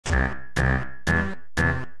Hi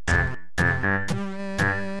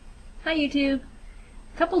YouTube!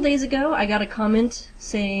 A couple days ago I got a comment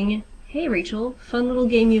saying, "Hey Rachel, fun little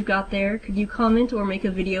game you've got there. Could you comment or make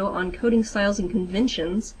a video on coding styles and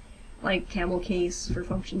conventions, like camel case for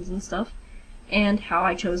functions and stuff, and how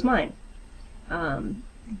I chose mine?"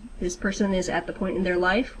 This person is at the point in their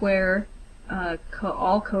life where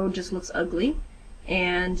all code just looks ugly,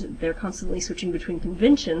 and they're constantly switching between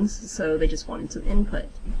conventions, so they just wanted some input.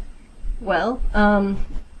 Well,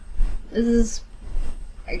 this is,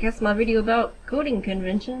 I guess, my video about coding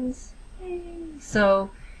conventions.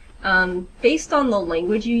 So, based on the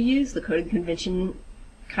language you use, the coding convention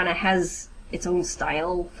kind of has its own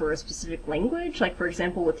style for a specific language. Like, for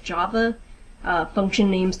example, with Java,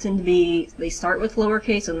 function names tend to be, they start with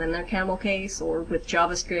lowercase and then they're camel case, or with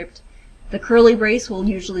JavaScript, the curly brace will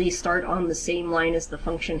usually start on the same line as the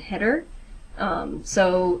function header.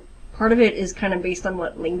 So part of it is kind of based on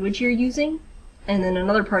what language you're using, and then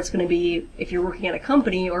another part's going to be, if you're working at a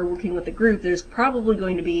company or working with a group, there's probably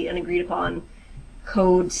going to be an agreed upon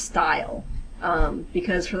code style,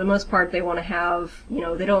 because for the most part they want to have,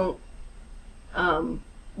 they don't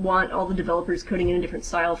want all the developers coding in a different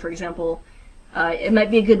style. For example, it might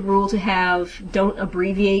be a good rule to have don't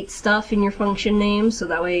abbreviate stuff in your function name, so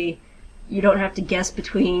that way you don't have to guess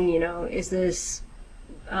between, is this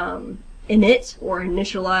init or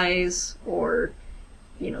initialize or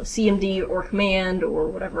CMD or command or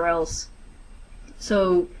whatever else.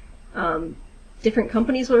 So different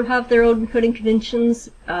companies will have their own coding conventions.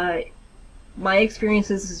 My experience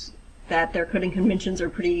is that their coding conventions are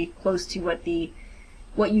pretty close to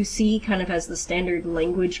what you see kind of as the standard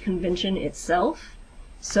language convention itself.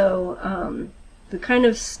 So the kind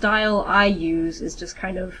of style I use is just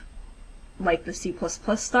kind of like the C++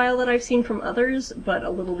 style that I've seen from others, but a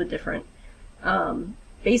little bit different.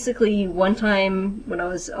 Basically, one time when I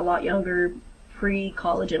was a lot younger,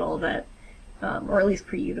 pre-college and all of that, or at least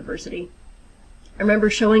pre-university, I remember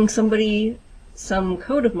showing somebody some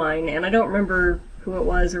code of mine, and I don't remember who it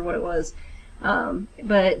was or what it was,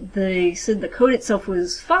 but they said the code itself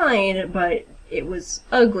was fine, but it was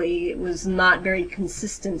ugly. It was not very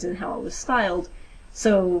consistent in how it was styled.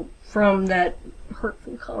 So from that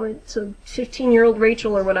hurtful comment to 15-year-old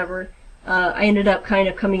Rachel or whatever, I ended up kind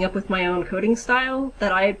of coming up with my own coding style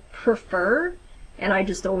that I prefer, and I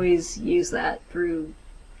just always use that through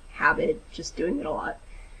habit, just doing it a lot.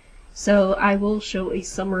 So I will show a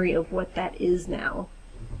summary of what that is now.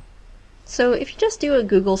 So if you just do a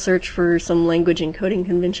Google search for some language and coding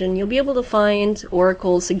convention, you'll be able to find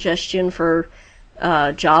Oracle's suggestion for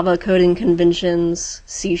Java coding conventions,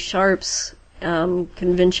 C#'s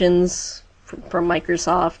conventions from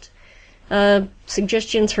Microsoft,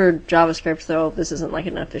 suggestions for JavaScript, though this isn't like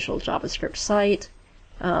an official JavaScript site,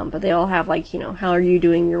 but they all have like, how are you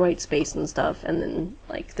doing your white space and stuff, and then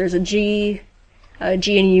like there's a GNU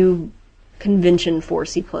convention for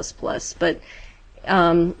C++, but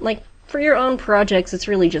like for your own projects, it's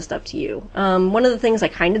really just up to you. One of the things I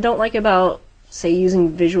kind of don't like about, say,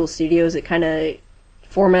 using Visual Studio is it kind of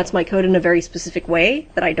formats my code in a very specific way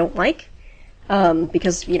that I don't like.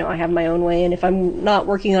 Because, I have my own way, and if I'm not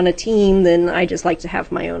working on a team, then I just like to have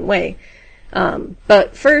my own way.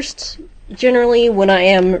 But first, generally, when I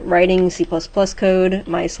am writing C++ code,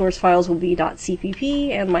 my source files will be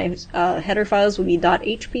 .cpp, and my header files will be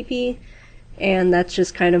 .hpp, and that's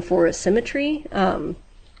just kind of for symmetry.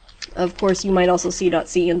 Of course, you might also see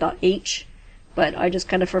 .c and .h, but I just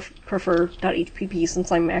kind of prefer .hpp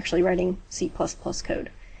since I'm actually writing C++ code.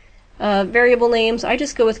 Variable names, I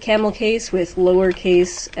just go with camel case with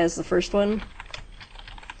lowercase as the first one.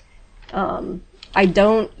 I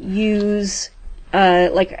don't use,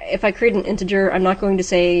 like, if I create an integer, I'm not going to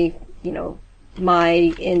say, my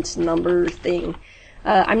int number thing.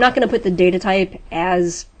 I'm not going to put the data type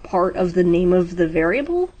as part of the name of the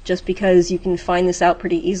variable, just because you can find this out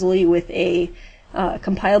pretty easily with a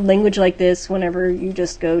compiled language like this whenever you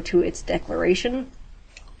just go to its declaration.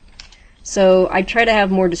 So I try to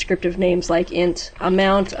have more descriptive names like int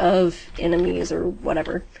amount of enemies or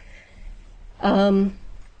whatever.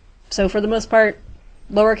 So for the most part,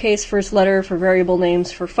 lowercase first letter for variable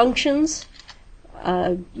names. For functions,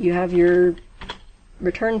 you have your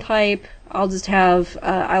return type. I'll just have,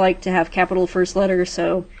 I like to have capital first letter,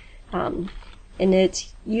 so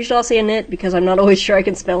init, usually I'll say init because I'm not always sure I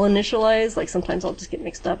can spell initialize, like sometimes I'll just get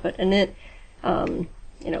mixed up, but init,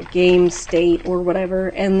 game state or whatever.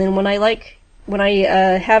 And then when I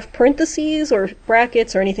have parentheses or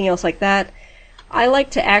brackets or anything else like that, I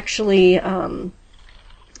like to actually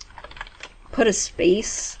put a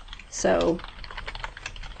space, so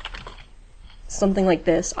something like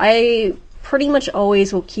this. I pretty much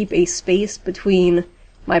always will keep a space between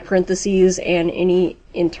my parentheses and any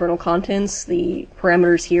internal contents, the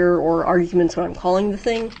parameters here, or arguments when I'm calling the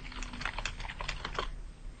thing.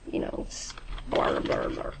 You know, blah, blah,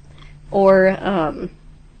 blah. Or,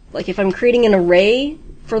 like if I'm creating an array,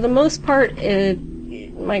 for the most part, it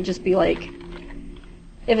might just be like,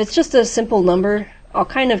 if it's just a simple number, I'll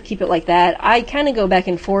kind of keep it like that. I kind of go back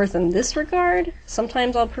and forth in this regard.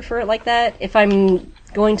 Sometimes I'll prefer it like that. If I'm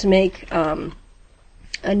going to make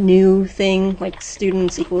a new thing, like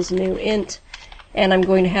students equals new int, and I'm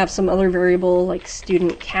going to have some other variable like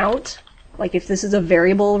student count, like if this is a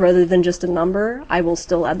variable rather than just a number, I will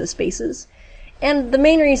still add the spaces. And the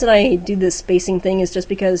main reason I do this spacing thing is just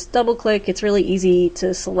because double click, it's really easy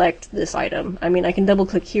to select this item. I mean, I can double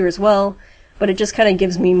click here as well, but it just kind of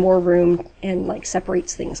gives me more room and like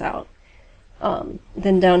separates things out.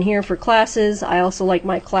 Then down here for classes, I also like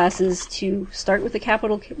my classes to start with a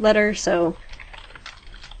capital letter, so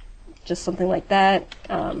just something like that.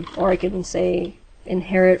 Or I can say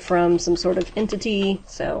inherit from some sort of entity,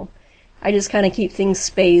 so I just kind of keep things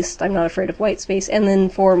spaced. I'm not afraid of white space. And then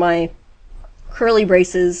for my curly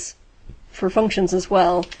braces for functions as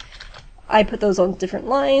well, I put those on different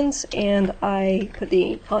lines, and I put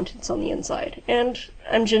the contents on the inside. And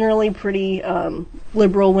I'm generally pretty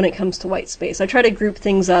liberal when it comes to white space. I try to group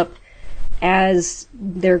things up as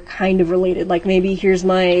they're kind of related. Like maybe here's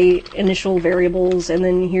my initial variables, and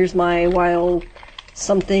then here's my while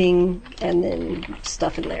something, and then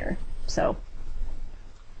stuff in there. So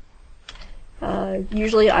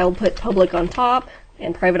usually I'll put public on top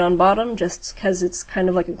and private on bottom, just because it's kind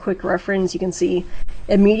of like a quick reference. You can see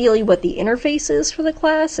immediately what the interface is for the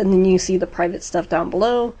class, and then you see the private stuff down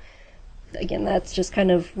below. Again, that's just kind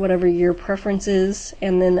of whatever your preference is.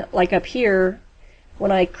 And then like up here,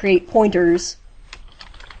 when I create pointers,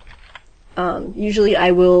 usually I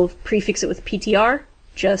will prefix it with PTR,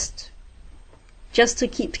 just to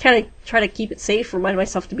keep, kind of try to keep it safe, remind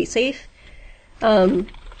myself to be safe.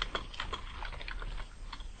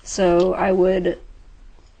 So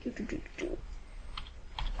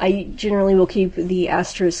I generally will keep the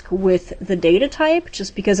asterisk with the data type,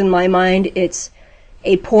 just because in my mind it's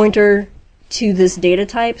a pointer to this data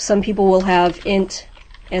type. Some people will have int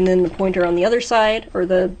and then the pointer on the other side, or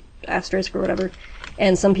the asterisk or whatever,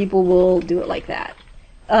 and some people will do it like that.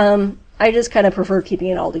 I just kind of prefer keeping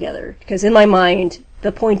it all together, because in my mind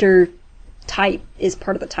the pointer type is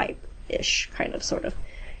part of the type-ish, kind of, sort of.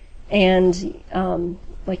 And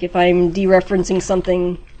like if I'm dereferencing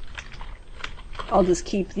something, I'll just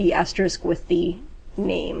keep the asterisk with the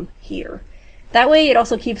name here. That way it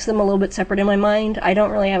also keeps them a little bit separate in my mind. I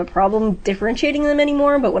don't really have a problem differentiating them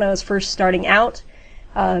anymore, but when I was first starting out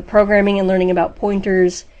programming and learning about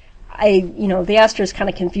pointers, the asterisk kind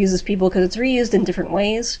of confuses people because it's reused in different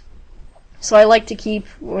ways. So I like to keep,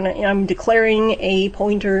 when I'm declaring a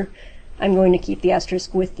pointer, I'm going to keep the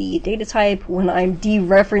asterisk with the data type. When I'm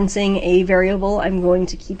dereferencing a variable, I'm going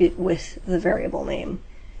to keep it with the variable name.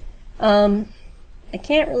 I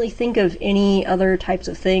can't really think of any other types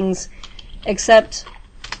of things, except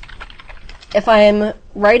if I'm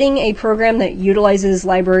writing a program that utilizes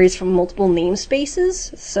libraries from multiple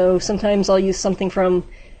namespaces. So sometimes I'll use something from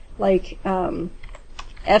like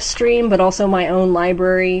fstream, but also my own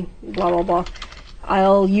library, blah blah blah.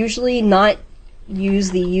 I'll usually not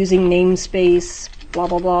use the using namespace blah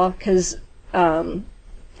blah blah, because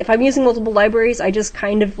if I'm using multiple libraries, I just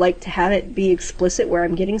kind of like to have it be explicit where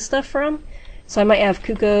I'm getting stuff from. So I might have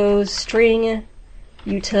kuko string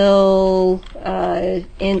util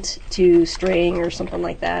int to string or something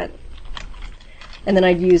like that, and then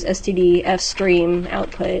I'd use std fstream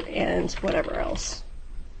output and whatever else.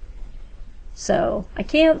 So I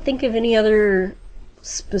can't think of any other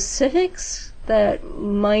specifics that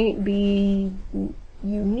might be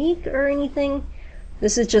unique or anything.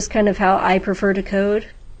 This is just kind of how I prefer to code.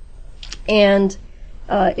 And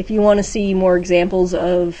if you want to see more examples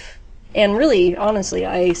of, and really, honestly,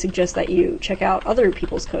 I suggest that you check out other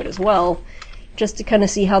people's code as well, just to kind of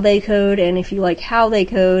see how they code, and if you like how they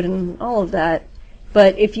code and all of that.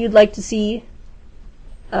 But if you'd like to see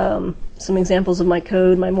some examples of my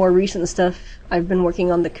code, my more recent stuff, I've been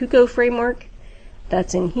working on the kuko framework.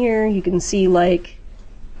 That's in here. You can see, like,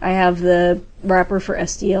 I have the wrapper for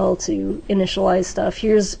SDL to initialize stuff.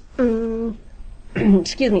 Here's,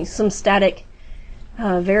 excuse me, some static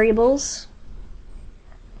variables.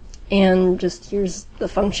 And just here's the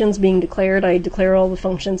functions being declared. I declare all the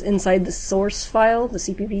functions inside the source file, the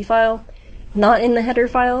CPP file, not in the header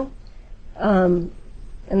file. And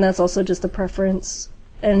that's also just a preference.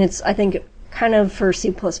 And it's, I think, kind of for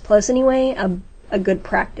C++ anyway, a good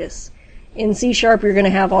practice. In C# you're going to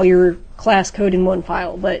have all your class code in one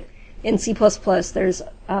file, but in C++ there's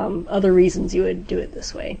other reasons you would do it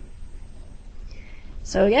this way.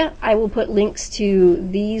 So yeah, I will put links to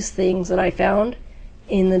these things that I found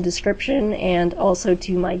in the description, and also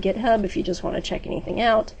to my GitHub if you just want to check anything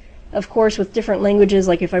out. Of course, with different languages,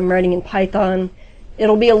 like if I'm writing in Python,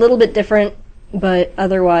 it'll be a little bit different, but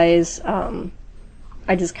otherwise, I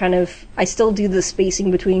still do the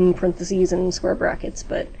spacing between parentheses and square brackets,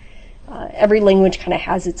 but every language kind of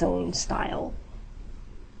has its own style.